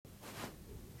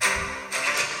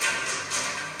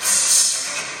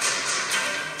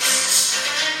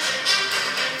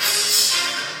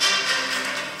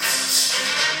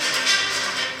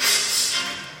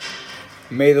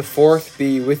May the 4th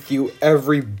be with you,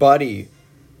 everybody.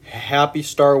 Happy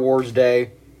Star Wars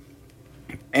Day,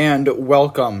 and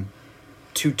welcome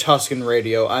to Tuscan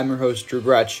Radio. I'm your host, Drew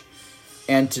Gretsch,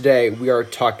 and today we are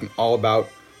talking all about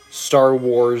Star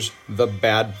Wars The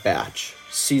Bad Batch,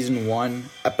 Season 1,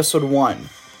 Episode 1,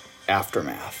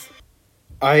 Aftermath.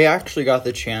 I actually got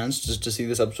the chance just to see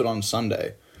this episode on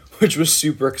Sunday, which was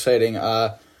super exciting.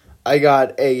 I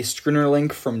got a screener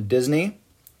link from Disney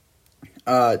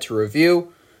to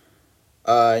review,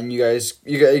 and you guys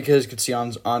could see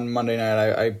on Monday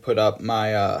night I put up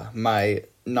my my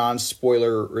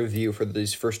non-spoiler review for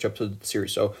these first two episodes of the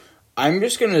series. So I'm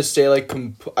just gonna say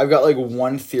I've got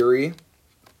one theory,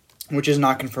 which is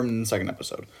not confirmed in the second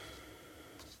episode.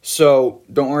 So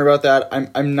don't worry about that.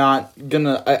 I'm not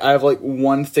gonna. I have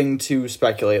one thing to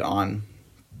speculate on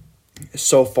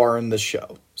so far in this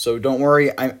show. So don't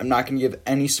worry. I'm not gonna give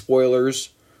any spoilers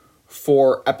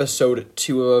for episode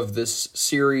 2 of this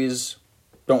series.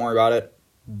 Don't worry about it.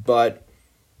 But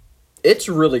it's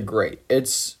really great.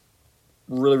 It's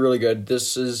really, really good.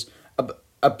 This is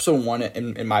episode 1,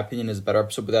 in my opinion, is a better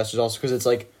episode, but that's just also because it's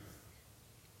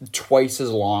twice as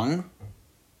long.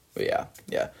 But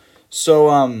yeah.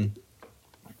 So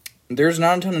there's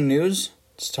not a ton of news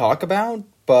to talk about,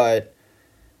 but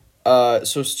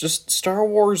so it's just Star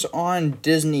Wars on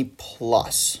Disney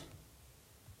Plus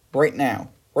right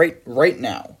now. Right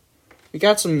now. We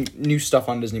got some new stuff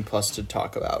on Disney Plus to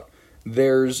talk about.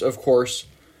 There's, of course,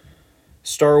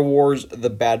 Star Wars The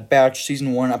Bad Batch,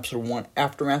 Season 1, Episode 1,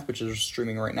 Aftermath, which is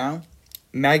streaming right now.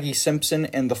 Maggie Simpson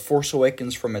and The Force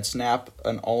Awakens from its nap,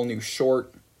 an all-new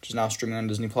short, which is now streaming on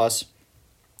Disney Plus.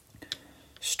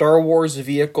 Star Wars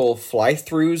Vehicle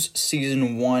Fly-Throughs,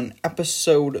 Season 1,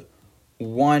 Episode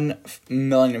 1,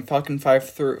 Millennium Falcon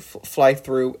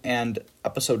Fly-Through, and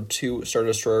Episode 2, Star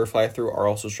Destroyer Fly-Through, are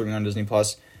also streaming on Disney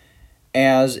Plus,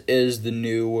 as is the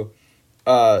new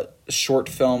short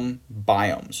film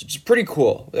Biomes, which is pretty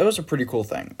cool. That was a pretty cool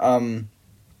thing.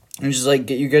 It's just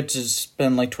you get to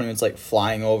spend 20 minutes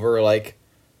flying over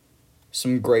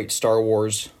some great Star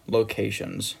Wars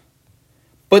locations.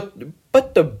 But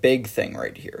the big thing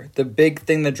right here, the big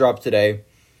thing that dropped today,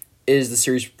 is the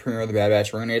series premiere of The Bad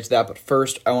Batch. We're gonna get to that, but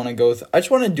first I want to go. I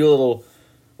just want to do a little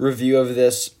review of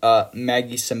this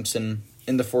Maggie Simpson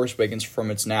in The Force Awakens from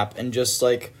its nap, and just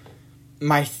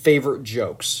my favorite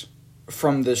jokes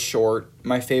from this short,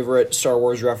 my favorite Star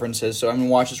Wars references. So I'm gonna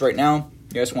watch this right now.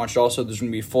 You guys can watch it also. There's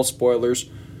gonna be full spoilers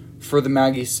for the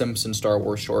Maggie Simpson Star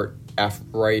Wars short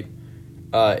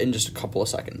in just a couple of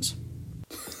seconds.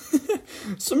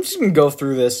 So I'm just gonna go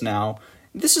through this now.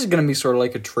 This is gonna be sort of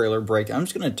like a trailer break. I'm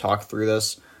just gonna talk through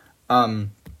this.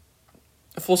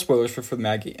 Full spoilers for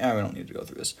Maggie. We don't need to go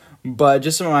through this, but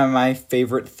just some of my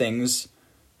favorite things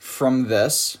from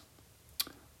this.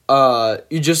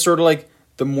 You just sort of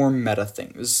the more meta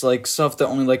things, stuff that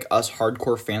only us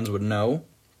hardcore fans would know.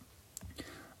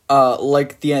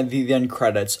 The end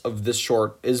credits of this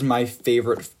short is my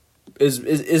favorite.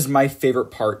 Is my favorite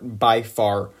part by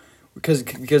far,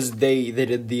 because they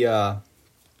did the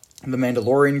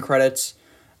Mandalorian credits.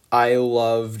 I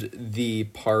loved the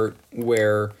part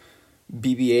where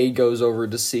BB-8 goes over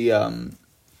to see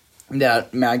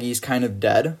that Maggie's kind of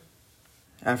dead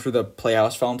after the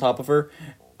playhouse fell on top of her.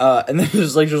 And then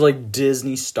there's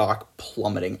Disney stock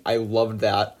plummeting. I loved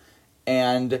that.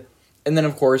 And then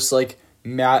of course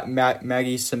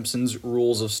Maggie Simpson's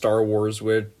rules of Star Wars,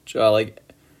 which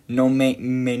no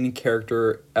main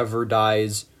character ever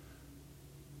dies.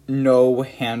 No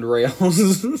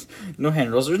handrails. No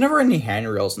handrails. There's never any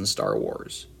handrails in Star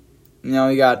Wars.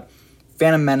 You got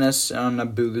Phantom Menace on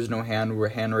Naboo. There's no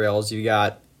handrails. You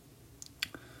got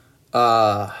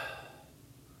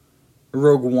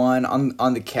Rogue One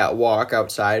on the catwalk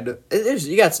outside.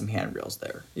 You got some handrails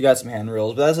there. But that's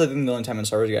the only time in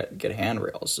Star Wars you get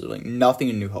handrails. So, nothing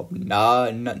in New Hope.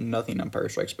 Nothing in Empire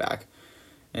Strikes Back.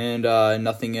 And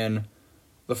nothing in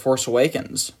The Force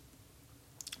Awakens.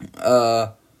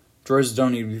 Droids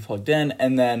don't need to be plugged in,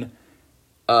 and then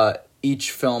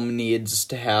each film needs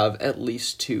to have at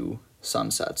least 2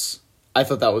 sunsets. I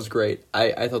thought that was great.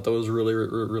 I thought that was really,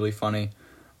 really funny.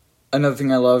 Another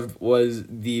thing I loved was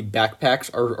the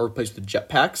backpacks are replaced with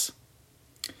jetpacks.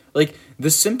 The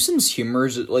Simpsons humor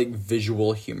is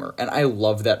visual humor, and I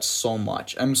love that so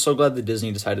much. I'm so glad that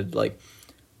Disney decided to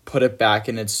put it back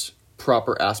in its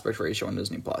proper aspect ratio on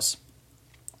Disney Plus.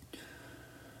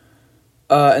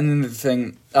 And then the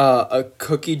thing, a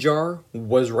cookie jar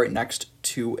was right next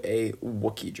to a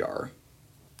Wookiee jar,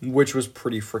 which was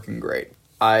pretty freaking great.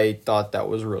 I thought that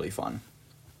was really fun.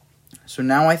 So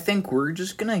now I think we're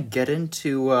just gonna get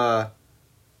into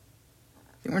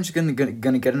think we're just gonna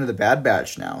get into the Bad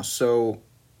Batch now. So,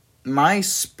 my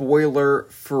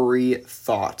spoiler-free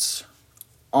thoughts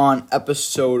on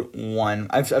episode 1.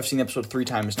 I've seen the episode 3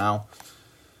 times now.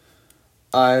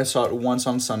 I saw it once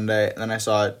on Sunday, and then I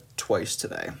saw it twice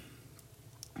today.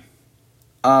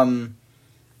 I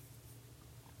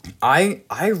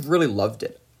really loved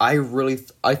it. I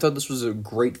thought this was a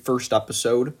great first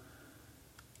episode.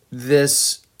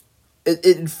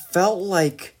 It felt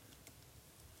like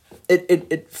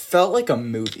it felt like a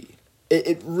movie.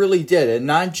 It really did, and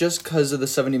not just because of the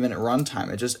 70-minute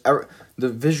runtime. It just the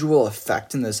visual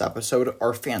effect in this episode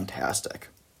are fantastic.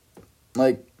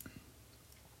 Like,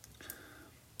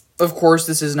 of course,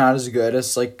 this is not as good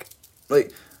as like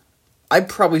I'd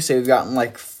probably say we've gotten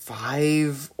like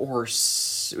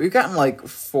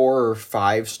 4 or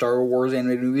 5 Star Wars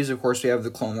animated movies. Of course, we have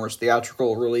the Clone Wars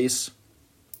theatrical release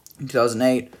in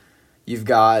 2008. You've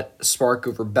got Spark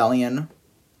of Rebellion,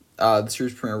 the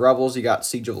series premiere Rebels. You got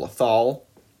Siege of Lothal,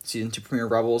 season 2 premiere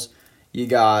Rebels. You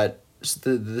got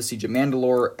the Siege of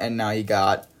Mandalore, and now you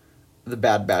got the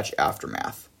Bad Batch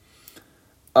Aftermath.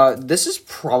 This is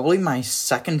probably my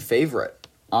second favorite.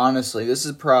 Honestly, this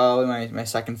is probably my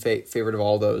second favorite of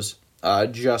all those.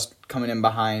 Just coming in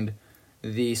behind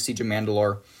the Siege of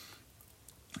Mandalore.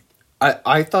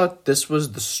 I thought this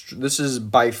is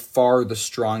by far the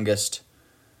strongest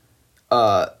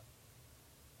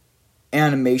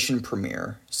animation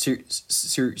premiere,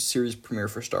 series premiere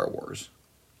for Star Wars.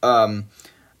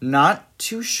 Not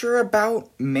too sure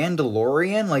about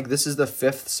Mandalorian. Like, this is the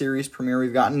 5th series premiere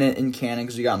we've gotten in canon,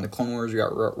 because we got in the Clone Wars, we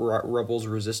got Rebels,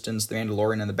 Resistance, the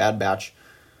Mandalorian, and the Bad Batch.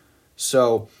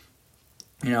 So,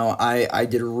 you know, I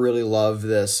did really love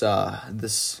this intro,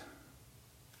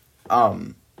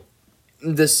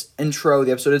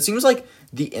 the episode. It seems like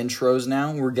the intros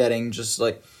now we're getting just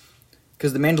like,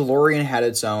 because the Mandalorian had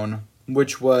its own,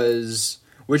 which just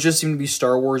seemed to be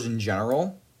Star Wars in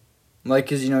general. Like,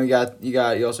 because, you know, you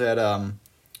also had,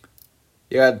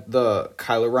 you got the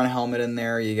Kylo Ren helmet in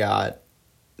there,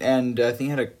 and I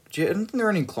think I don't think there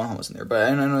were any clone helmets in there,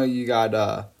 but I know you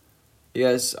got,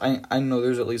 yes, I know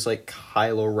there's at least, like,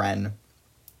 Kylo Ren,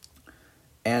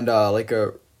 and, like,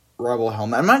 a Rebel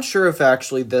helmet. I'm not sure if,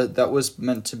 actually, that was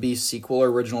meant to be sequel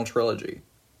or original trilogy.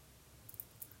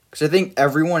 Because I think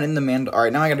everyone in the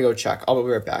alright, now I gotta go check. I'll be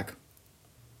right back.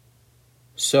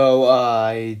 So,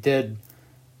 I did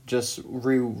just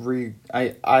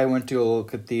I went to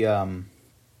look at the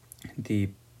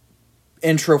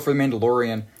intro for the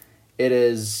Mandalorian. It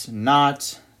is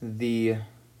not the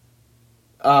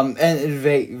and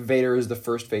Vader is the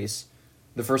first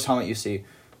helmet you see.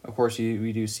 Of course,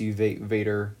 we do see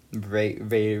Vader's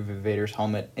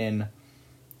helmet in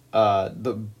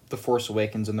the Force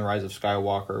Awakens and the Rise of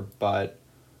Skywalker, but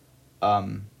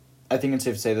I think it's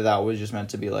safe to say that was just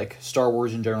meant to be like Star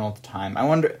Wars in general at the time. I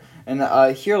wonder. And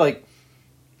here, like,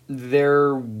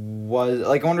 there was,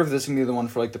 like, I wonder if this is going to be the one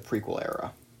for, like, the prequel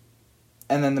era.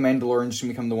 And then the Mandalorian is going to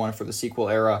become the one for the sequel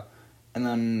era. And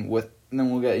then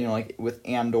we'll get, you know, like, with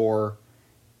Andor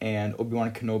and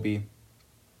Obi-Wan Kenobi,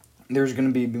 there's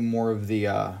going to be more of the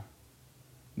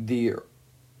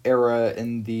era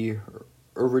in the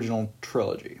original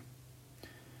trilogy.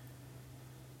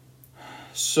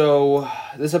 So,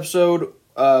 this episode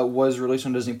was released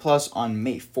on Disney Plus on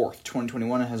May 4th,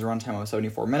 2021. It has a runtime of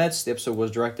 74 minutes. The episode was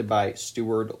directed by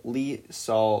Stuart Lee,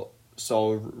 Saul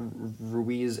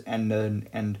Ruiz,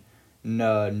 and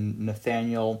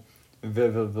Nathaniel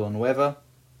Villanueva.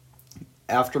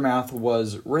 Aftermath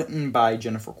was written by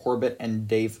Jennifer Corbett and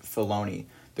Dave Filoni.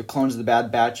 The clones of the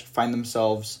Bad Batch find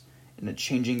themselves in a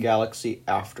changing galaxy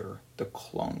after the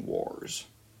Clone Wars.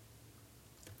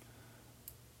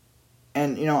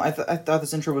 And, you know, I thought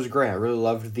this intro was great. I really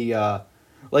loved where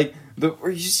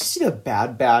you see the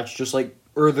Bad Batch just like,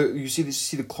 you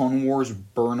see the Clone Wars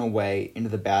burn away into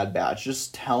the Bad Batch,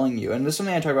 just telling you. And this is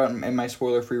something I talked about in my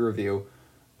spoiler-free review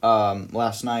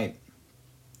last night.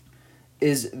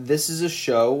 This is a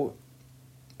show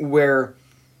where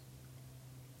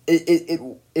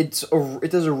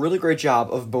it does a really great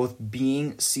job of both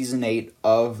being season 8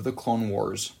 of the Clone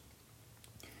Wars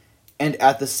and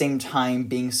at the same time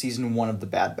being season 1 of the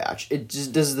Bad Batch. It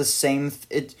just does the same.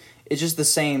 It's just the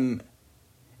same.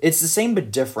 It's the same but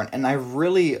different, and I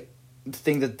really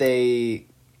think that they,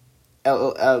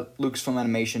 at Lucasfilm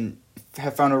Animation,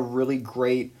 have found a really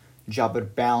great job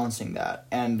at balancing that.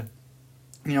 And,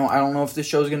 you know, I don't know if this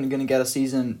show's going to get a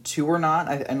season 2 or not.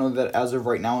 I know that as of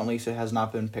right now, at least, it has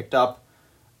not been picked up.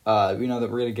 We know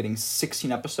that we're getting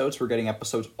 16 episodes. We're getting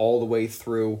episodes all the way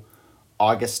through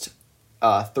August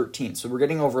 13th. So we're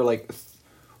getting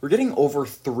over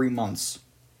 3 months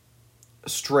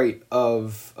straight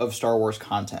of Star Wars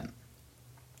content.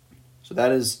 So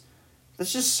that's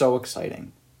just so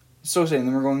exciting. It's so exciting.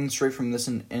 Then we're going straight from this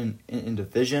into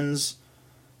Visions,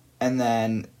 and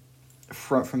then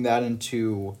from that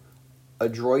into a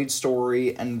droid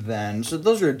story, and then so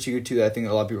those are two that I think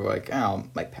a lot of people are like, oh, I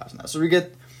might pass on that.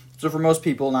 So for most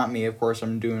people, not me, of course,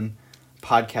 I'm doing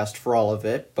podcast for all of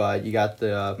it, but you got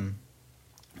the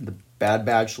Bad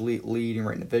Batch leading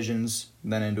right into Visions,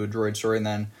 then into a droid story, and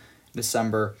then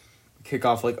December kick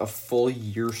off like a full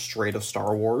year straight of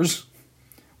Star Wars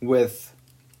with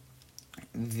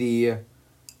the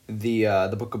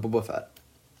Book of Boba Fett,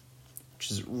 which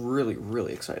is really,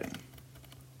 really exciting.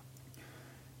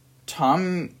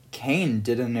 Tom Kane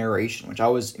did a narration, which I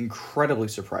was incredibly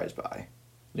surprised by.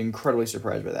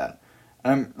 That.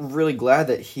 And I'm really glad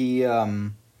that he,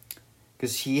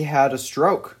 because he had a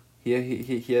stroke.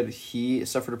 He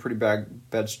suffered a pretty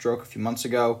bad stroke a few months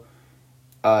ago,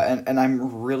 and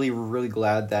I'm really, really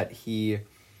glad that he.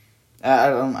 I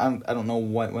don't know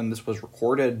when this was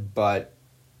recorded, but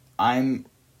I'm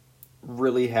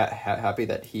really happy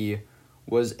that he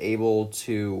was able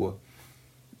to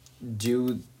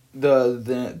do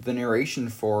the narration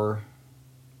for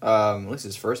at least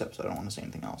his first episode. I don't want to say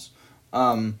anything else.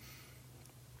 But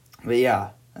yeah.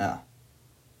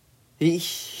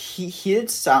 He did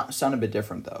sound a bit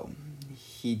different though.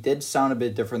 He did sound a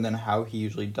bit different than how he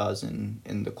usually does in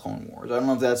the Clone Wars. I don't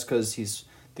know if that's because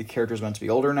the character's meant to be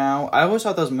older now. I always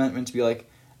thought that was meant to be like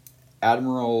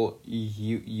Admiral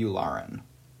Yularen.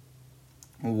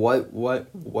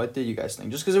 What did you guys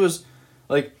think? Just because it was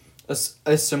like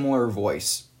a similar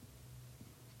voice.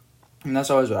 And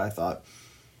that's always what I thought.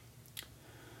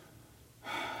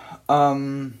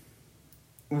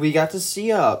 We got to see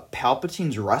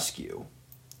Palpatine's rescue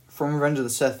from Revenge of the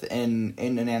Sith in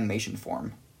an animation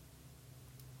form.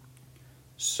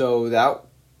 So that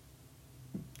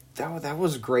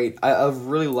was great. I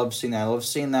really loved seeing that. I love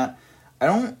seeing that. I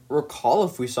don't recall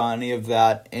if we saw any of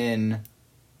that in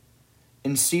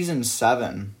season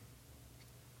 7.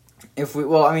 Of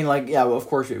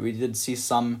course we did see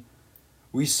some.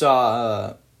 We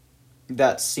saw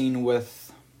that scene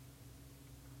with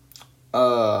who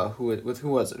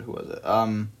was it?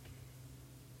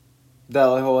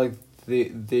 That whole like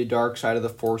the dark side of the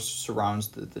Force surrounds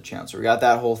the Chancellor. We got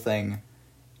that whole thing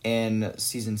in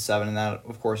season 7, and that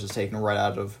of course is taken right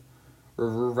out of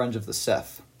Revenge of the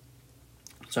Sith.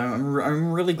 So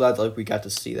I'm really glad that we got to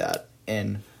see that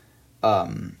in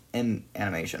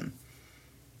animation.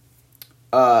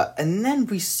 And then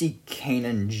we see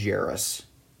Kanan Jarrus.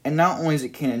 And not only is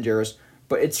it Kanan Jarrus,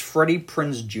 but it's Freddie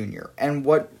Prinze Jr. And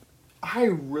what I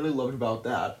really loved about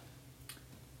that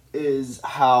is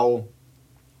how,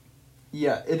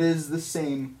 yeah, it is the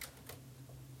same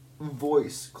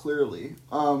voice, clearly.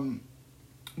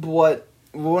 But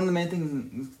one of the main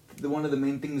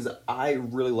things that I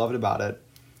really loved about it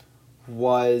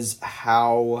was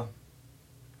how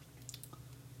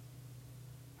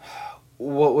he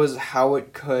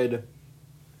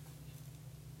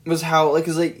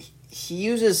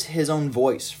uses his own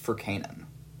voice for Kanan.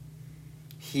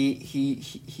 He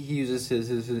uses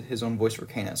his own voice for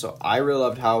Kanan. So I really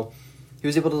loved how he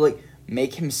was able to like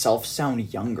make himself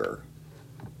sound younger.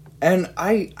 And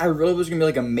I really was gonna be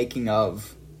like a making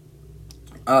of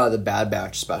the Bad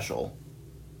Batch special.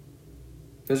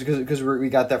 Because we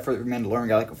got that for Mandalorian. We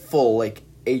got like a full like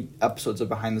 8 episodes of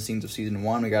behind the scenes of season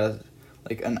 1. We got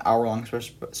like an hour-long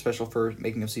special for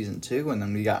making of season 2, and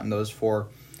then we got in those for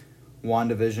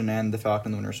WandaVision and The Falcon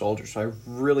and the Winter Soldier. So I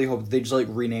really hope they just like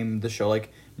rename the show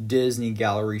like Disney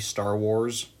Gallery Star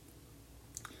Wars.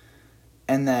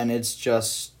 And then it's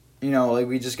just, like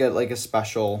we just get like a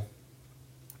special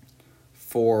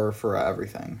for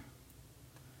everything.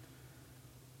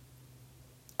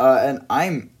 And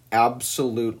I'm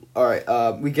absolute. All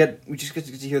right, we just get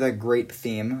to hear that great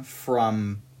theme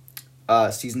from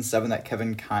season 7 that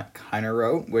Kevin Kiner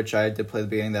wrote, which I did play at the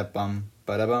beginning. That bum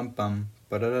ba da bum bum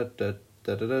ba da da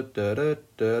da da da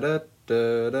da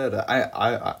da da.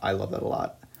 I love that a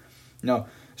lot.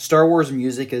 Star Wars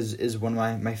music is one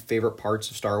of my favorite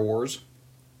parts of Star Wars.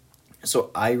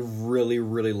 So I really,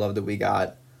 really love that we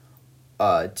got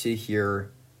to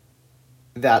hear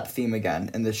that theme again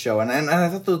in the show, and I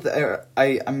thought that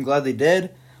I'm glad they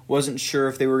did. Wasn't sure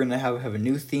if they were gonna have a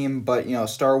new theme, but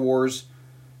Star Wars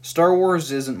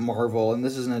isn't Marvel, and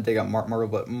this isn't a dig at Marvel,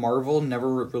 but Marvel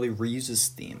never really reuses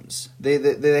themes.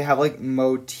 They have like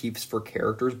motifs for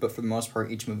characters, but for the most part,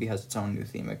 each movie has its own new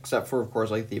theme, except for of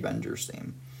course like the Avengers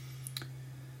theme.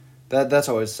 That's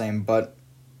always the same, but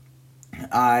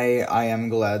I am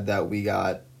glad that we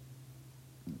got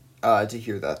to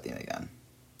hear that theme again.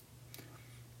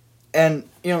 And,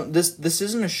 this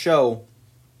isn't a show.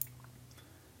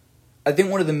 I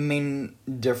think one of the main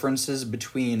differences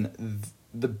between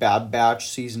the Bad Batch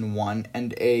Season 1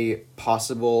 and a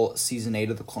possible Season 8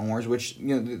 of the Clone Wars, which,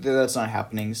 that's not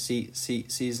happening. Season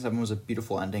 7 was a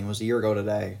beautiful ending. It was a year ago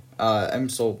today. I'm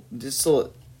so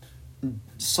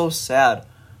sad.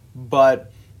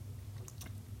 But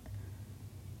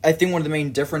I think one of the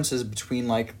main differences between,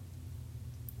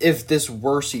 if this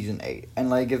were Season 8,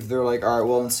 and, if they're all right,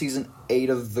 well, in Season 8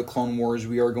 of the Clone Wars,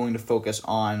 we are going to focus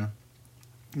on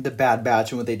the Bad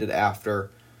Batch and what they did after,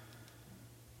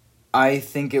 I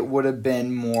think it would have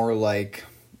been more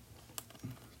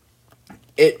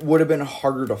it would have been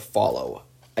harder to follow,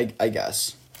 I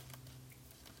guess.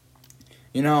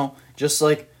 Just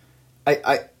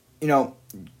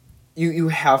you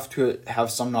have to have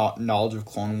some knowledge of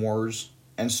Clone Wars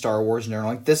and Star Wars and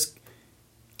everything. This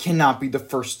cannot be the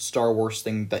first Star Wars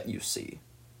thing that you see.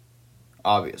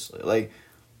 Obviously,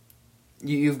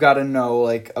 you've got to know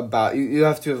about you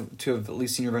have to have at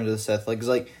least seen Revenge of the Sith.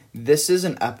 This is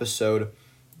an episode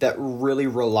that really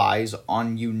relies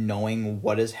on you knowing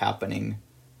what is happening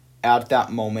at that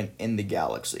moment in the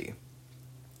galaxy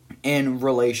in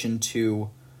relation to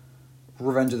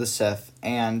Revenge of the Sith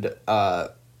and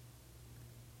not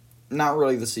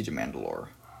really the Siege of Mandalore.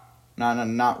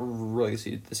 Not really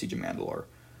the Siege of Mandalore.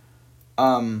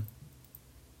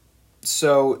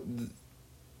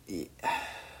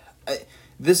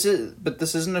 This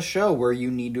isn't a show where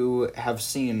you need to have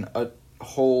seen a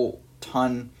whole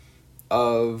ton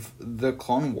of the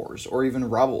Clone Wars or even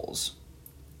Rebels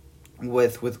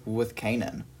with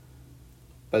Kanan.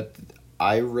 But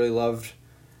I really loved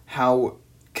how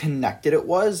connected it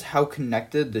was, how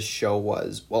connected the show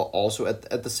was, while also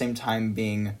at the same time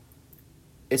being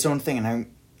its own thing.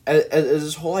 And as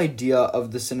this whole idea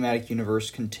of the cinematic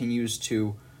universe continues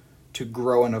to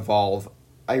grow and evolve,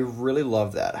 I really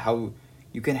love that. How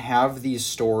you can have these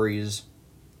stories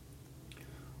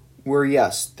where,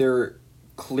 yes, they're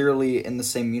clearly in the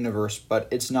same universe, but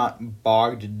it's not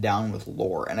bogged down with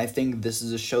lore. And I think this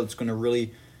is a show that's going to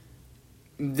really...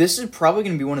 This is probably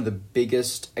going to be one of the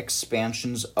biggest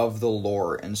expansions of the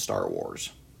lore in Star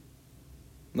Wars.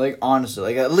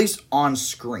 Honestly, at least on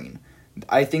screen.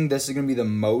 I think this is going to be the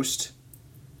most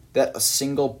that a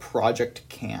single project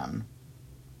can.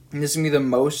 And this is going to be the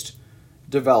most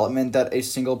development that a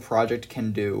single project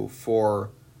can do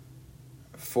for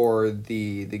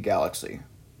the galaxy.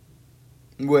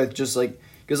 With just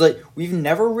because we've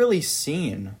never really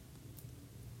seen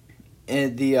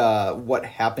what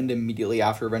happened immediately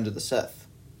after Revenge of the Sith.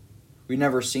 We've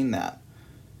never seen that,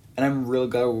 and I'm really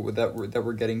glad that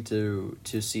we're getting to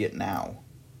see it now.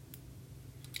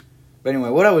 But anyway,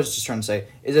 what I was just trying to say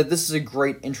is that this is a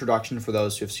great introduction for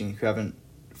those to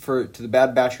the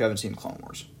Bad Batch who haven't seen Clone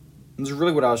Wars. This is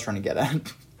really what I was trying to get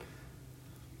at.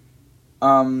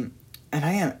 And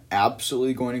I am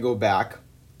absolutely going to go back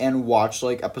and watch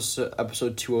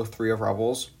episode 203 of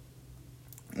Rebels,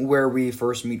 where we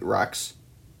first meet Rex.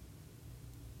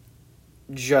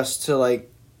 Just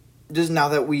now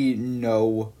that we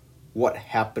know what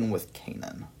happened with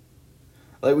Kanan.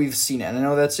 We've seen it, and I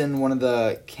know that's in one of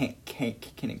the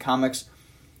Kanan comics.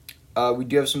 We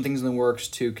do have some things in the works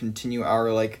to continue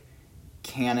our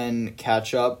canon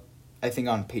catch up. I think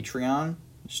on Patreon,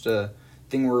 just a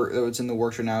thing that's in the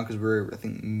works right now because we're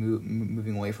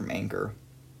moving away from Anchor.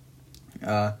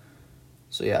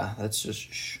 So yeah, that's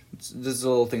just this is a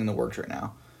little thing in the works right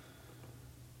now.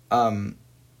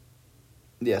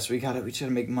 Yeah, so we gotta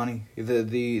make money.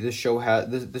 The show has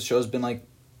been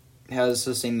has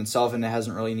sustained itself, and it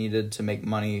hasn't really needed to make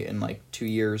money in 2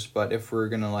 years. But if we're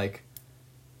gonna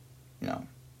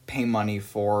pay money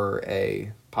for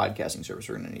a podcasting service,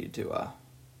 we're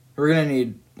gonna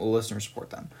need listener support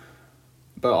then.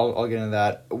 But I'll get into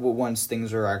that once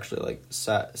things are actually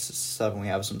set and we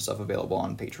have some stuff available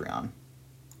on Patreon.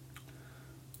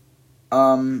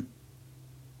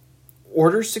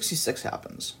 Order 66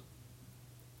 happens.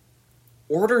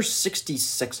 Order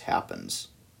 66 happens.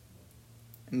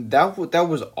 And that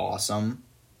was awesome.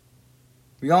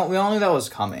 We all knew that was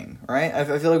coming, right? I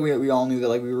feel like we all knew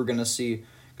that we were gonna see,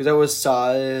 because that was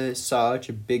such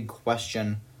a big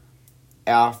question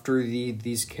after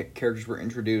these characters were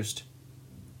introduced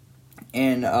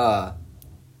in the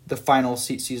final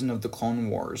season of the Clone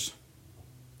Wars.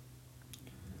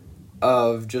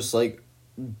 Of just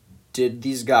did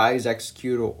these guys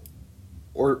execute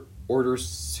Order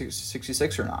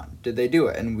 66 or not? Did they do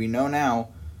it? And we know now.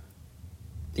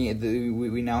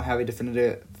 We now have a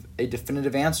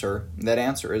definitive answer. That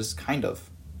answer is kind of,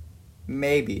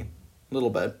 maybe, a little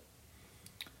bit,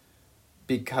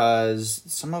 because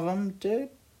some of them did,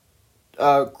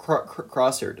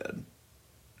 Crosshair did.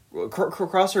 Well,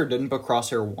 Crosshair didn't, but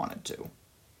Crosshair wanted to.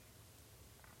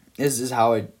 Is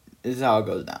how it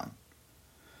goes down.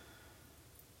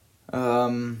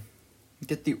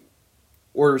 Get the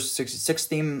Order 66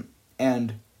 theme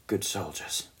and Good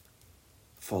Soldiers.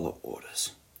 Follow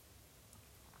orders.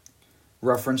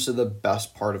 Reference to the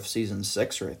best part of Season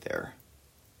 6 right there.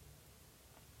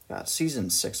 God, Season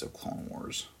 6 of Clone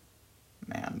Wars.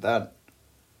 Man, that...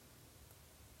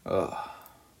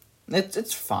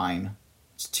 It's fine.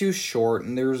 It's too short,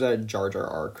 and there's that Jar Jar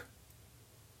arc.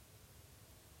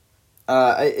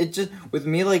 It just... With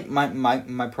me, like,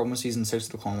 my problem with Season 6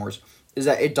 of the Clone Wars is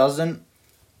that it doesn't...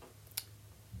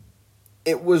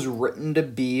 It was written to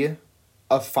be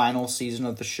a final season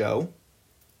of the show,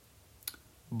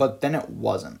 but then it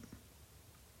wasn't.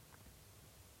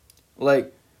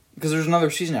 Like, because there's another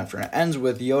season after, and it ends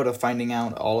with Yoda finding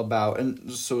out all about,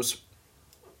 and so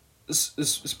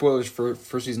spoilers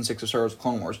for Season 6 of Star Wars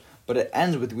Clone Wars, but it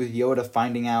ends with Yoda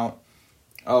finding out,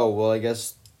 oh, well, I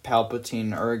guess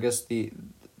Palpatine, or I guess the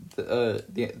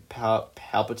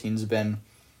Palpatine's been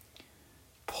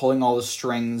pulling all the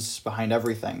strings behind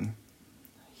everything.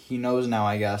 He knows now,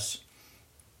 I guess.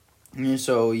 And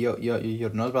so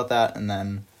Yoda knows about that, and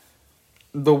then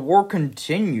the war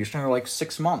continues for like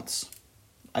 6 months,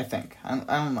 I think.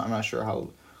 I'm not sure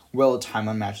how well the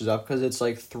timeline matches up, because it's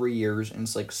like 3 years and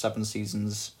it's like 7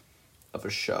 seasons of a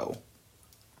show.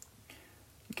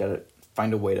 You gotta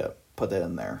find a way to put that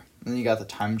in there. And then you got the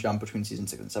time jump between Season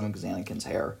 6 and 7 because Anakin's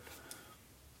hair.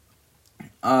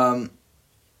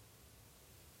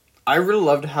 I really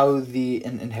loved how the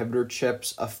inhibitor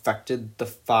chips affected the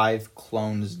 5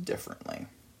 clones differently.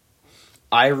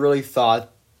 I really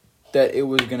thought that it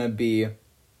was gonna be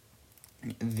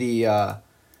it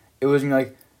was gonna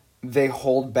like they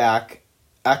hold back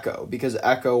Echo because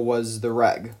Echo was the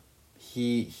reg.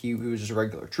 He was just a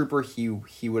regular trooper. He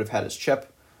would have had his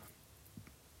chip.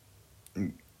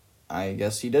 I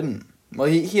guess he didn't. Well,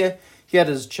 he had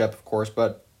his chip, of course,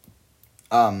 but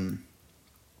the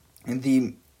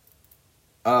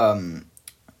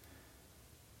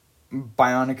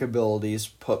bionic abilities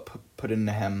put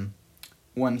into him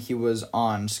when he was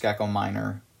on Skako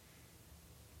Minor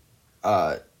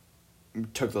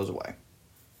took those away.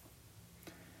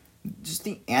 Just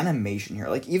the animation here,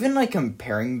 like even like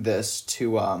comparing this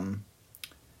to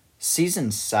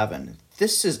Season 7,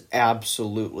 this is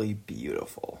absolutely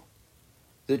beautiful.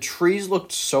 The trees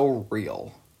looked so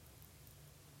real.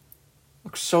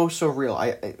 Looked so real.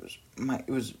 It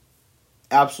was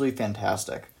absolutely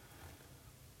fantastic.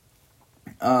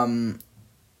 So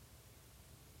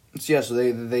yeah, so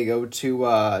they go to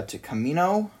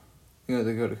Kamino. You know,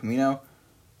 they go to Kamino.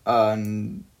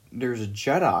 And there's a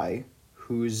Jedi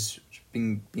who's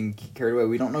being carried away.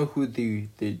 We don't know who the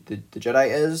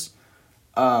Jedi is.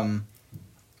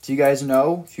 Do you guys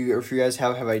know? If you guys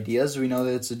have ideas, we know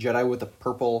that it's a Jedi with a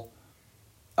purple,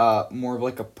 more of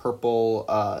like a purple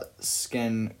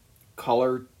skin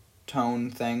color tone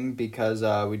thing, because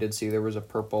we did see there was a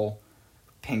purple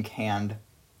pink hand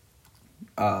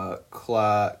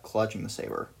clutching the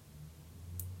saber.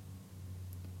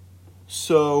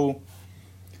 So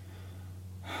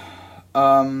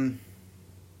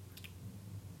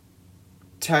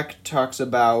Tech talks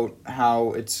about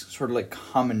how it's sort of like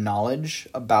common knowledge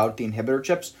about the inhibitor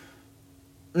chips.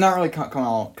 Not really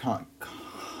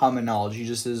common knowledge. He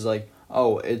just is like,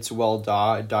 oh, it's well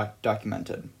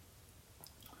documented.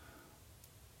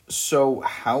 So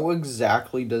how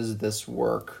exactly does this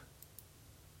work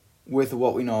with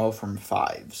what we know from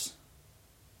 5s?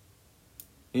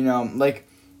 You know, like,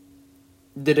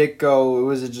 did it go,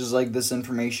 was it just like this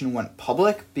information went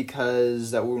public?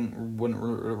 Because that wouldn't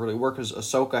really work, because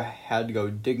Ahsoka had to go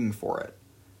digging for it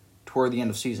toward the end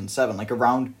of Season 7, like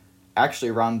around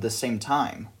the same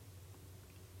time.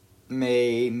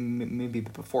 Maybe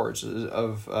before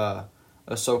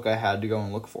Ahsoka had to go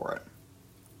and look for it.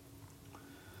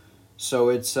 So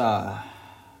it's, I'm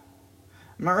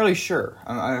not really sure.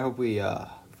 I hope we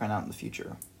find out in the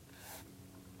future.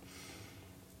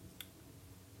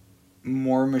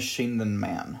 More machine than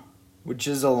man, which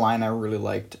is a line I really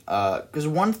liked. Because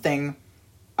one thing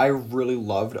I really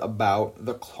loved about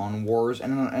the Clone Wars,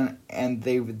 and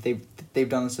they've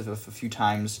done this a few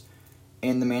times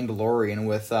in The Mandalorian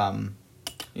with,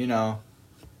 you know,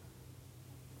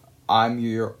 I'm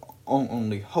your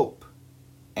only hope,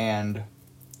 and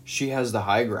she has the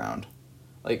high ground.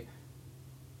 Like,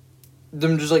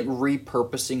 them just like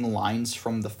repurposing lines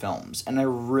from the films, and I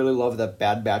really love that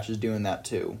Bad Batch is doing that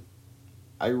too.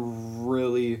 I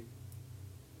really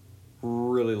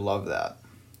love that.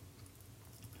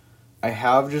 I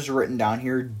have just written down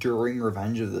here during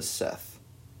Revenge of the Sith.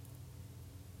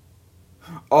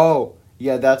 Oh,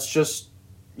 yeah, that's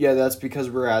because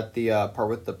we're at the part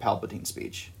with the Palpatine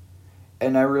speech.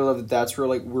 And I really love that that's where,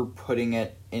 like, we're putting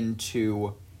it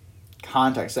into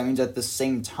context. That means at the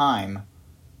same time,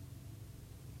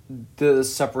 the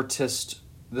separatists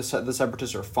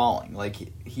are falling.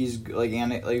 Like, he's, like,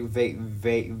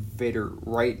 Vader,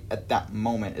 right at that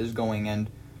moment, is going and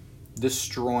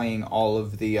destroying all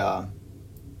of the,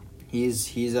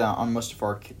 he's on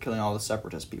Mustafar killing all the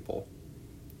separatist people.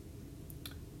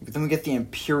 Then we get the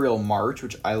Imperial March,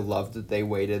 which I love that they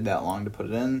waited that long to put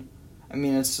it in. I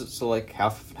mean, it's like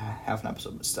half an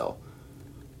episode, but still.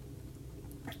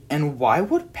 And why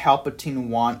would Palpatine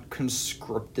want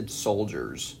conscripted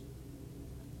soldiers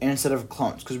instead of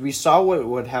clones? Because we saw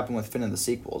what happened with Finn in the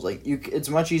sequels. Like, it's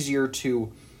much easier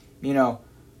to,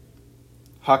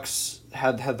 Hux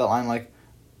had that line like,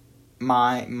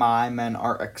 my men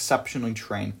are exceptionally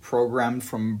trained, programmed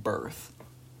from birth.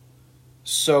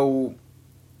 So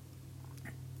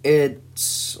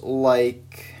it's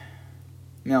like,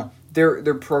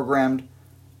 they're programmed.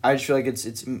 I just feel like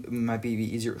it might be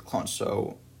easier with clones.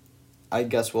 So I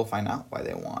guess we'll find out why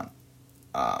they want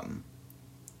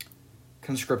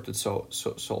conscripted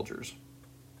soldiers.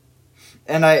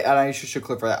 And I should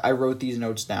clarify that I wrote these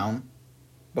notes down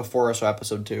before I saw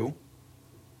episode 2.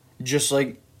 Just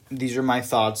like, these are my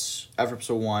thoughts after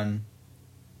episode 1.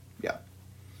 Yeah.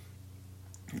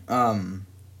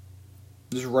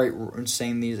 Just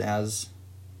saying these as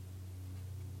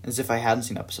if I hadn't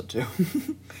seen episode 2.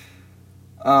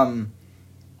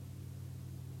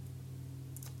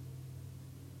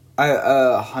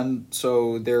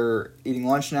 So they're eating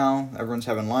lunch now. Everyone's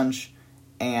having lunch,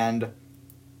 and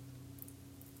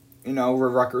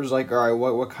Rucker's like, all right,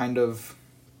 what kind of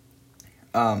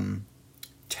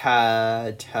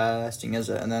testing is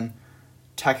it? And then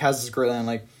Tech has this great line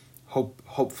like,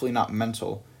 hopefully not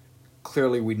mental.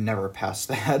 Clearly, we'd never pass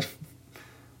that.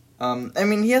 I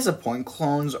mean, he has a point.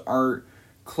 Clones are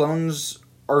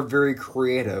very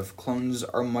creative. Clones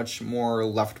are much more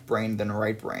left-brained than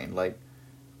right-brained. Like,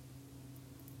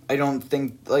 I don't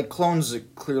think, like, clones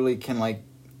clearly can, like,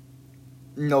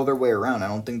 know their way around. I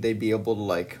don't think they'd be able to,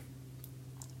 like...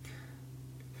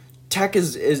 Tech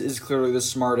is clearly the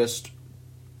smartest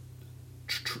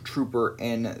trooper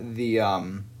in the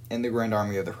Grand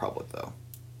Army of the Republic, though.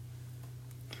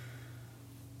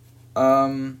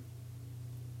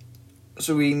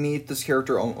 So we meet this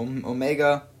character,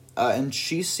 Omega, and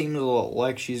she seems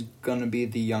like she's gonna be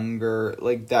the younger,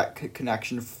 like, that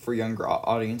connection for younger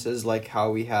audiences, like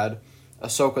how we had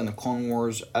Ahsoka in the Clone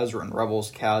Wars, Ezra in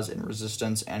Rebels, Kaz in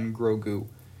Resistance, and Grogu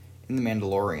in The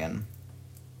Mandalorian.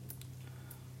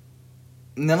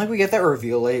 And then, like, we get that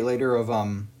reveal later of,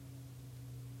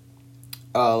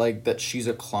 like, that she's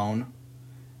a clone.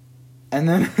 And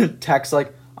then Tech's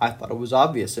like, I thought it was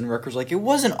obvious. And Wrecker's like, it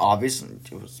wasn't obvious.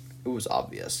 It was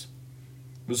obvious.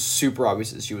 It was super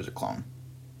obvious that she was a clone.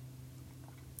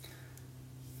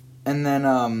 And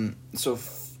then, so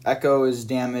Echo is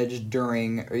damaged or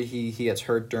he gets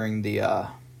hurt during the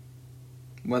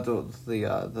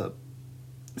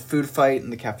food fight in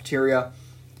the cafeteria.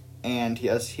 And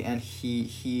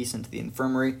he's sent to the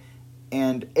infirmary.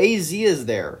 And AZ is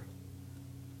there.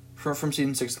 From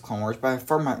season 6 of Clone Wars. By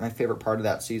far my favorite part of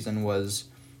that season was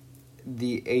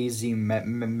the AZ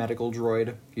medical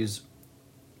droid. He's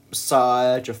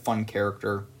such a fun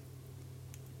character.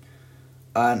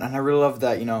 And I really love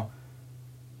that,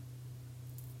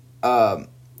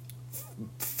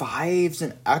 Fives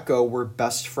and Echo were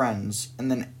best friends,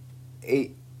 and then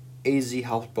AZ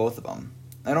helped both of them.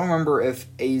 I don't remember if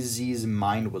AZ's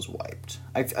mind was wiped.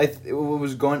 It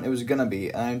was gonna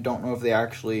be, and I don't know if they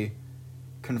actually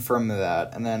confirmed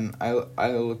that. And then I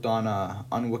looked on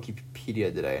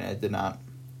Wikipedia today, and it did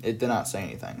not say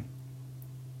anything.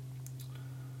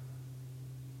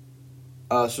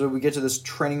 So we get to this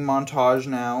training montage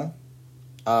now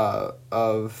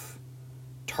of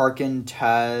Tarkin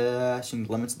testing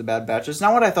the limits of the Bad Batch. It's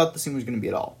not what I thought the scene was going to be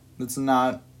at all. It's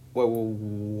not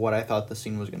what I thought the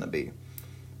scene was going to be.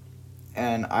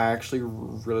 And I actually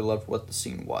really loved what the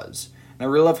scene was. And I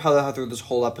really love how through this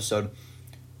whole episode,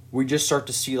 we just start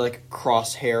to see, like,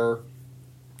 Crosshair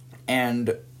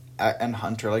and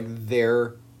Hunter, like,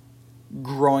 they're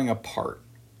growing apart.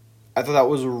 I thought that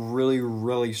was a really,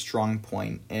 really strong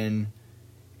point in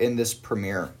this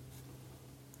premiere.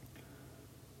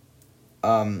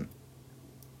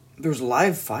 There's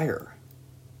live fire.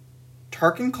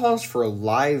 Tarkin calls for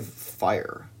live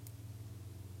fire.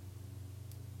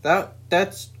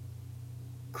 That's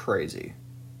crazy.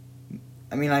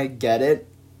 I mean, I get it.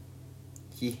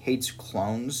 He hates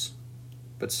clones.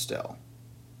 but still.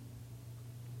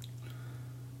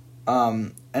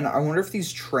 And I wonder if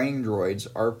these training droids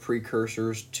are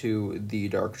precursors to the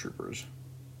Dark Troopers.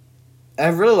 And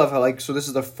I really love how, so this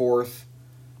is the fourth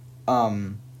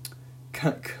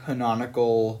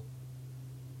canonical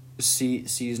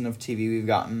season of TV we've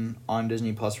gotten on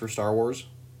Disney Plus for Star Wars.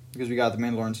 Because we got The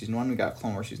Mandalorian Season 1, we got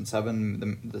Clone Wars Season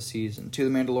 7, the Season 2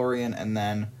 The Mandalorian, and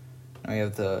then now we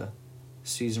have the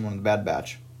Season 1 of The Bad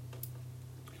Batch.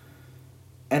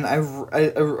 And I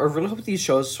really hope these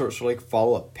shows sort of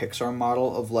follow a Pixar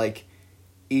model of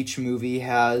each movie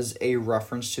has a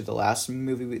reference to the last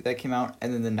movie that came out,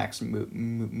 and then the next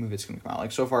movie that's going to come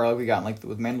out. So far, we got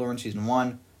with Mandalorian Season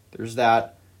 1, there's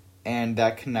that, and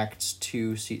that connects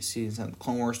to Season 7 of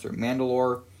Clone Wars through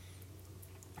Mandalore.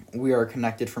 We are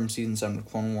connected from Season 7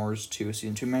 of Clone Wars to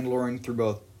Season 2 Mandalorian through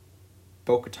both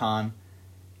Bo-Katan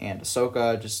and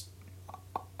Ahsoka, just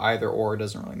either or, it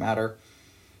doesn't really matter.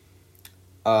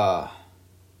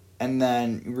 And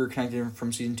then we were connected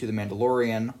from Season 2 The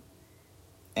Mandalorian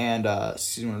and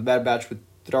Season 1 of The Bad Batch with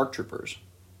the Dark Troopers.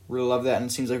 Really love that,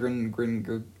 and it seems like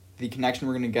the connection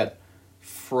we're going to get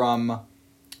from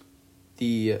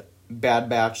the Bad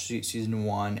Batch Season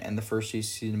 1 and the first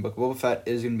season of Book of Boba Fett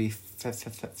is going to be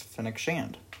Fennec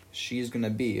Shand. She's going to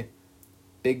be a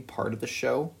big part of the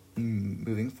show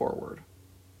moving forward.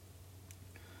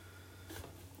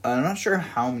 I'm not sure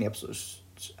how many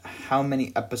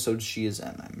episodes she is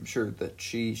in. I'm sure that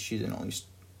she's in at least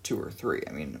 2 or 3.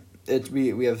 I mean,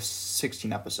 we have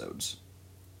 16 episodes.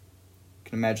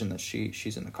 You can imagine that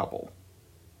she's in a couple.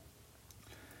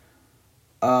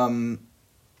 I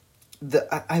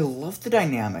love the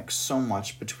dynamic so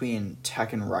much between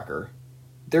Tech and Wrecker.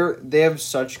 They have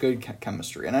such good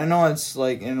chemistry, and I know it's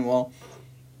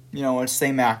it's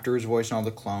same actors voicing all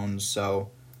the clones,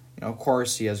 so of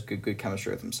course he has good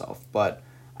chemistry with himself. But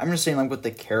I'm just saying, with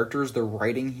the characters, the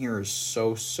writing here is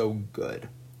so good.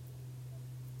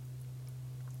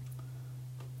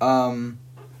 And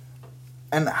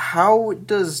how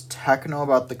does Tech know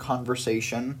about the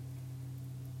conversation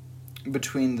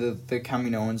between the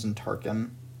Kaminoans and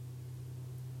Tarkin?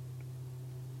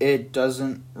 It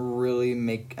doesn't really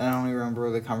make... I don't even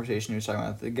remember the conversation he was talking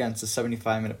about. Again, it's a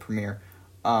 75-minute premiere.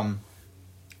 He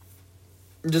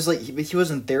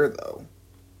wasn't there, though.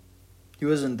 He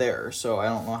wasn't there, so I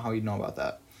don't know how he'd know about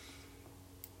that.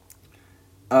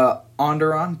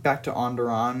 Onderon, back to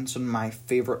Onderon. Some of my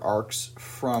favorite arcs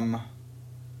from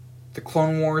the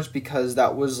Clone Wars, because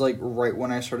that was, right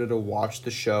when I started to watch the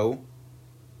show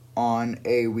on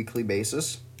a weekly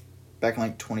basis, back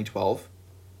in 2012.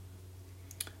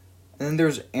 And then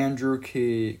there's Andrew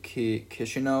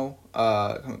Kishino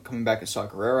coming back as Saw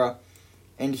Gerrera,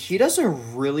 and he does a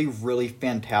really, really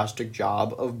fantastic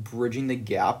job of bridging the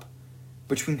gap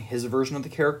between his version of the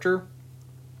character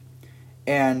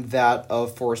and that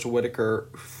of Forrest Whitaker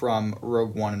from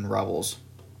Rogue One and Rebels.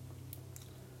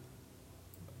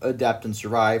 Adapt and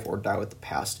survive or die with the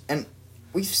past. And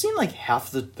we've seen half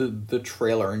the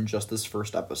trailer in just this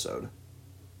first episode.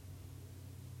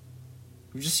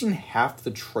 We've just seen half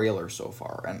the trailer so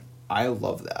far, and I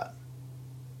love that.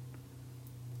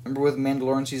 Remember with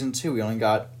Mandalorian Season 2, we only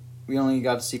got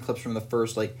to see clips from the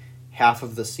first half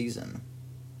of the season.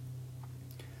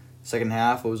 Second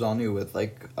half, it was all new with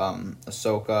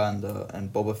Ahsoka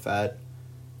and Boba Fett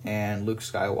and Luke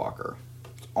Skywalker.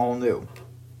 It's all new.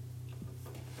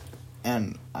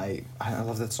 And I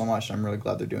love that so much. I'm really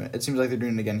glad they're doing it. It seems like they're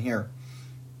doing it again here.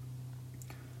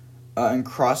 And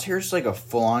Crosshair's a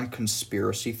full-on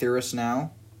conspiracy theorist now,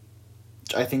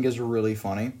 which I think is really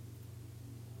funny.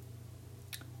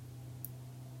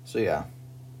 So yeah.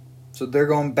 So they're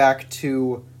going back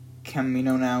to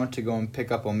Kamino now to go and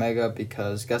pick up Omega,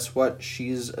 because guess what? She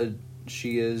is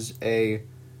a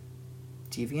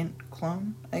deviant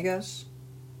clone, I guess.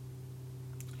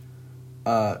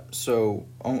 So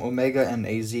Omega and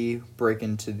AZ break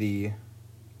into their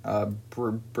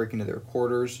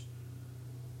quarters,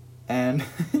 and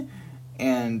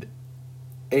and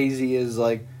AZ is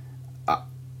I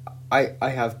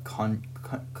have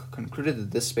concluded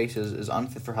that this space is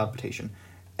unfit for habitation,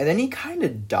 and then he kind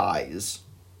of dies.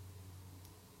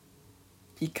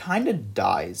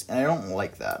 And I don't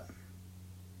like that.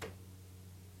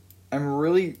 I'm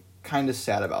really kind of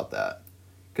sad about that.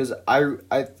 Because I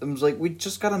was we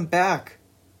just got him back.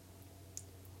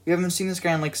 We haven't seen this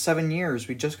guy in 7 years.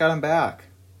 We just got him back.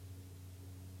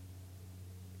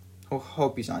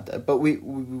 Hope he's not dead. But we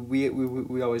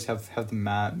always have the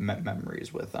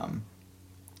memories with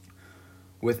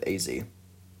AZ.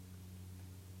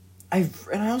 I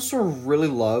also really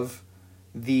love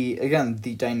the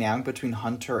dynamic between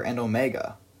Hunter and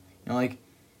Omega.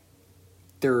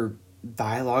 They're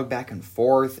dialogue back and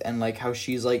forth, and like how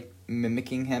she's like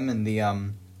mimicking him in the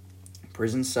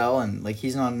prison cell, and like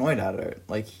he's not annoyed at it.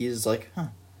 Like he's like,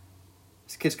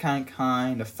 this kid's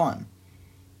kind of fun.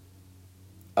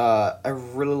 I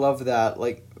really love that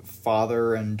like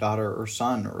father and daughter or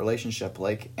son relationship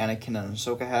like Anakin and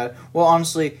Ahsoka had. Well,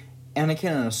 honestly,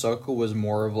 Anakin and Ahsoka was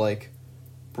more of like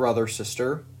brother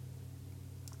sister.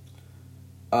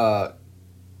 Kanan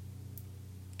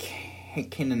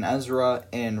and Ezra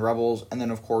in Rebels, and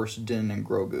then of course Din and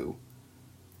Grogu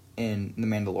in The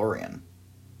Mandalorian.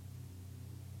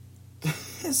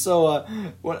 So,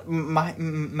 what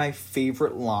my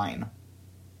favorite line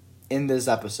in this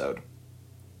episode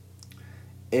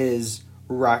is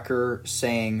Wrecker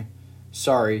saying,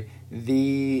 "Sorry,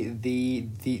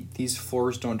 these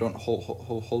floors don't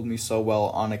hold me so well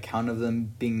on account of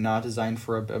them being not designed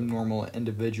for abnormal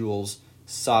individuals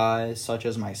such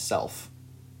as myself."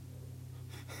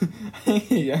 I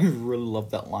really love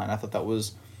that line. I thought that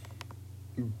was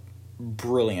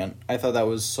brilliant. I thought that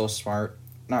was so smart.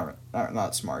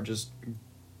 Not smart, just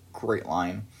great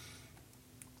line.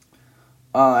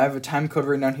 I have a time code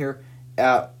written down here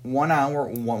at 1 hour,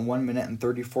 1 minute, and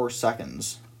 34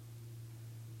 seconds.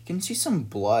 You can see some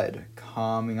blood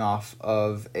coming off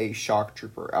of a shock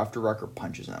trooper after Wrecker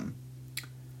punches him.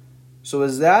 So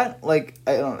is that, like,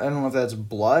 I don't know if that's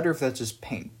blood or if that's just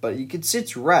paint, but you can see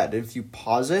it's red. If you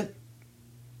pause it,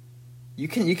 you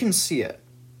can see it.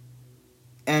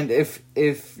 And if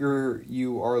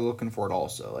you are looking for it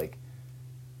also, like,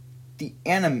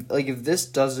 if this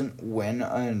doesn't win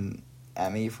an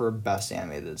Emmy for Best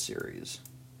Animated Series,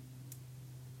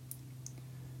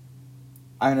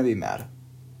 I'm gonna be mad.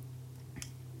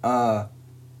 That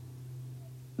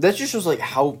just shows, like,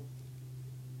 how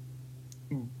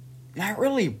not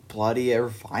really bloody or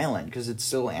violent, because it's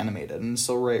still animated and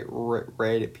still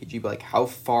rated PG, but like how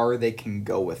far they can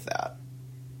go with that.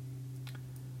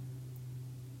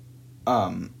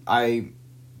 I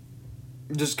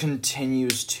just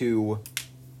continues to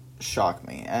shock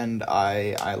me, and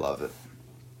I love it.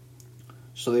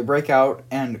 So they break out,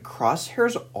 and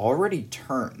Crosshair's already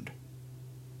turned.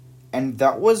 And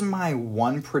that was my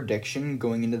one prediction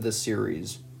going into the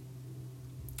series.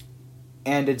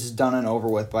 And it's done and over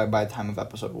with by the time of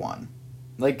episode 1.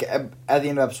 Like, at the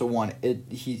end of episode 1,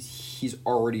 he's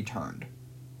already turned.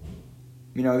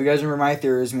 You know, if you guys remember my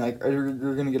theories, like, you're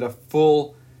going to get a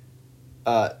full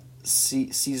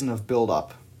season of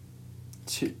build-up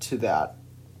to that.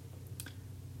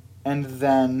 And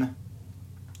then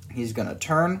he's going to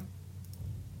turn.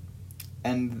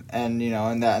 And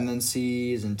then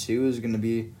season 2 is going to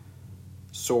be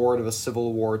sort of a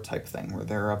Civil War type thing where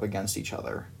they're up against each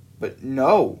other. But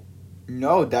no,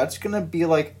 that's going to be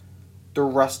like the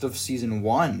rest of season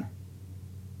 1.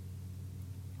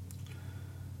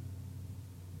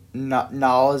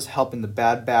 Nala's helping the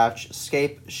Bad Batch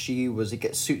escape. She was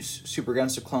super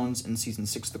against the clones in season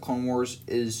 6 of the Clone Wars.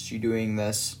 Is she doing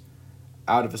this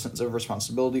out of a sense of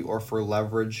responsibility or for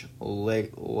leverage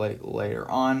later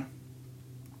on?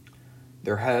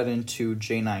 They're headed into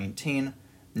J-19.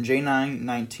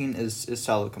 J-19 is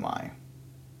Saleucami.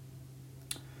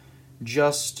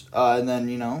 And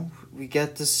then, we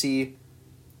get to see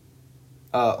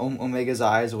Omega's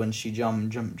eyes when she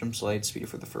jumps light speed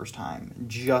for the first time.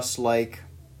 Just like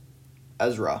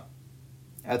Ezra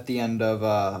at the end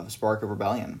of Spark of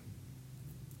Rebellion.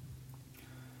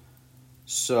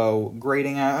 So,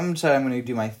 grading, I'm going to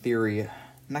do my theory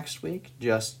next week,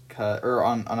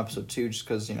 on episode 2, just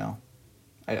because, I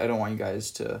don't want you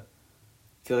guys to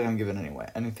feel like I'm giving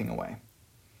anything away.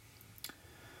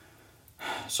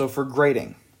 So for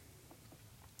grading,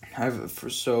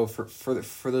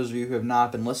 for those of you who have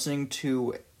not been listening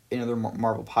to another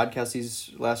Marvel podcast these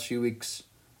last few weeks,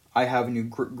 I have a new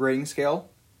grading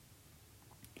scale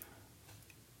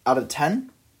out of 10,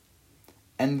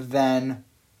 and then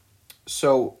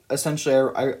so essentially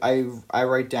I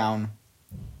write down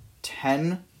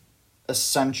 10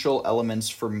 essential elements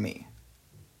for me.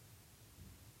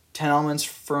 10 elements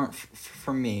for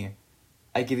me.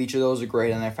 I give each of those a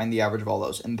grade, and I find the average of all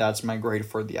those, and that's my grade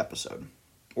for the episode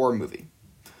or movie.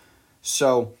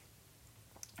 So,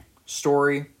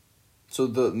 story. So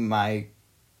my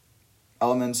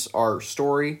elements are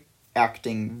story,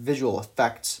 acting, visual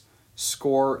effects,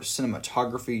 score,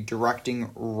 cinematography,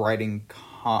 directing, writing,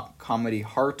 comedy,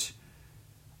 heart.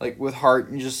 Like with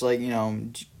heart, just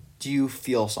do you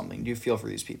feel something? Do you feel for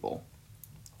these people?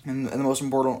 And the most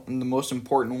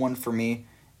important one for me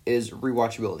is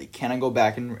rewatchability. Can I go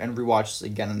back and rewatch this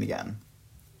again and again?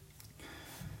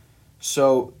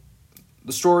 So,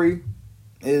 the story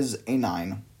is a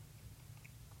 9.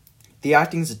 The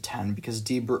acting's a 10 because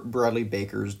Bradley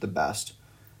Baker's the best.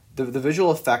 The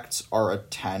visual effects are a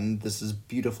 10. This is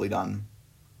beautifully done.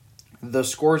 The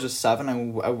score is a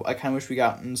 7. I kind of wish we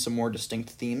gotten some more distinct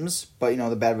themes, but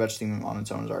the Bad Batch theme on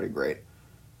its own is already great.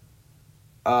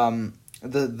 The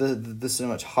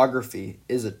cinematography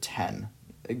is a 10.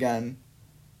 Again,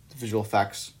 the visual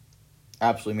effects,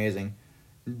 absolutely amazing.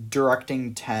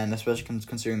 Directing 10, especially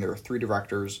considering there are 3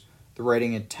 directors. The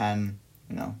writing at 10,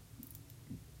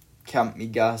 kept me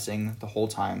guessing the whole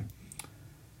time.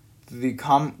 The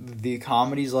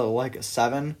comedy's like a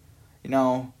 7.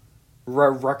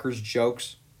 Wrecker's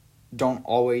jokes don't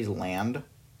always land,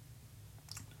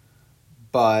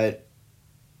 but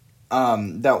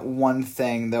that one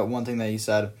thing that he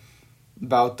said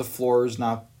about the floors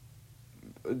not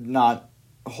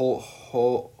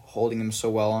holding him so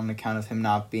well on account of him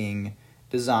not being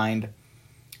designed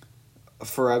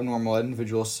for abnormal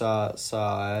individuals such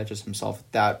as himself,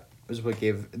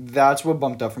 that's what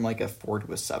bumped up from like a 4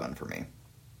 to a 7 for me.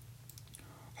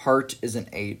 Heart is an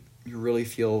 8. You really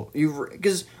feel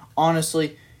because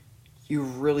honestly, you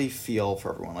really feel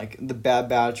for everyone. Like the Bad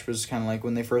Batch was kind of like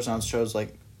when they first announced shows,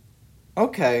 like,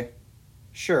 okay,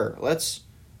 sure, let's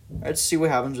see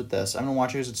what happens with this. I'm gonna watch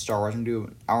it because it's Star Wars. I'm gonna do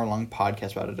an hour-long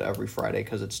podcast about it every Friday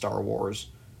because it's Star Wars.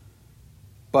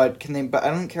 But I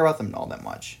don't care about them all that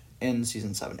much in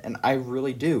season 7, and I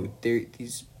really do.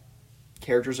 These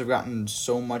characters have gotten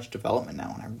so much development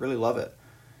now, and I really love it.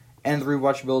 And the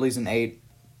rewatchability is an 8.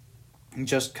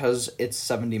 Just because it's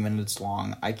 70 minutes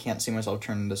long, I can't see myself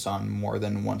turning this on more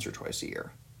than once or twice a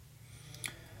year.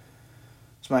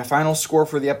 So my final score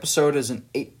for the episode is an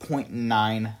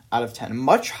 8.9 out of 10.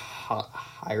 Much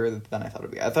higher than I thought it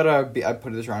would be. I thought I'd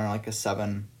put this around like a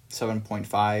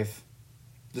 7.5.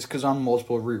 Just because on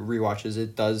multiple rewatches,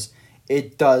 it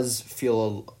does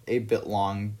feel a bit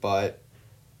long, but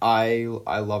I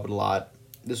love it a lot.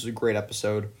 This is a great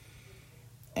episode.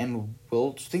 And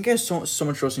thank you guys so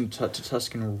much for listening to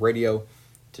Tuscan Radio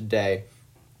today.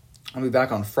 I'll be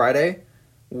back on Friday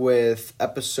with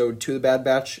episode 2 of The Bad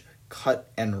Batch, Cut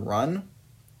and Run.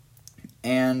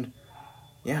 And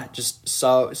yeah, just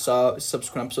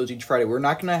subsequent episodes each Friday. We're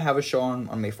not going to have a show on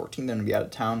May 14th. I'm going to be out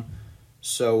of town.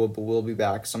 So we'll be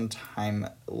back sometime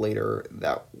later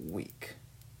that week.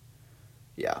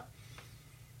 Yeah.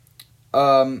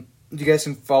 You guys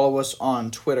can follow us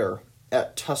on Twitter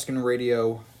at Tuscan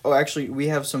Radio. Oh, actually, we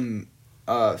have some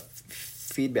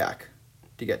feedback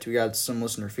to get to. We got some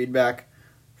listener feedback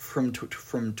from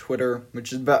Twitter,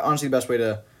 which is honestly the best way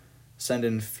to send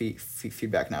in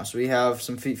feedback now. So we have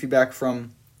some feedback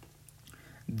from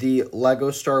the Lego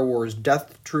Star Wars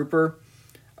Death Trooper.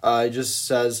 It just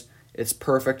says, it's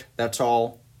perfect, that's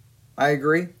all. I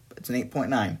agree. It's an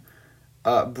 8.9.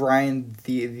 Brian,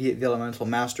 the Elemental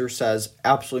Master, says,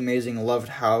 absolutely amazing. Loved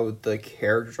how the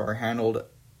characters are handled.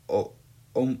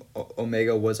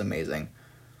 Omega was amazing.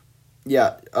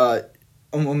 Yeah,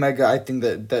 Omega, I think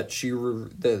that she's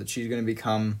going to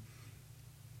become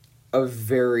a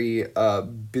very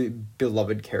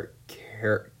beloved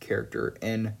character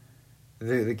in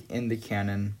the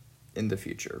canon in the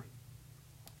future.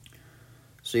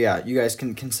 So yeah, you guys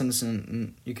can send us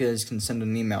an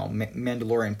email,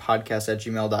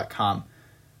 mandalorianpodcast@gmail.com.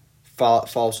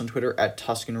 Follow us on Twitter at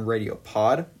Tuscan Radio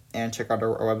Pod, and check out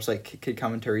our website,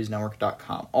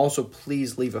 kidcommentariesnetwork.com. Also,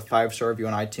 please leave a 5-star review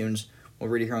on iTunes. We'll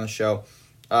read it here on the show.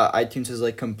 iTunes has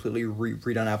completely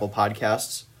redone Apple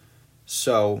Podcasts,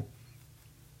 so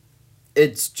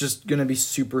it's just gonna be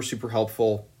super, super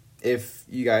helpful if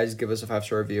you guys give us a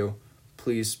 5-star review.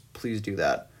 Please do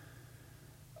that.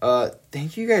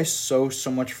 Thank you guys so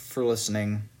much for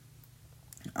listening.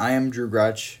 I am Drew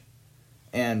Gretsch,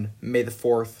 and may the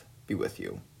 4th be with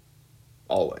you.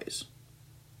 Always.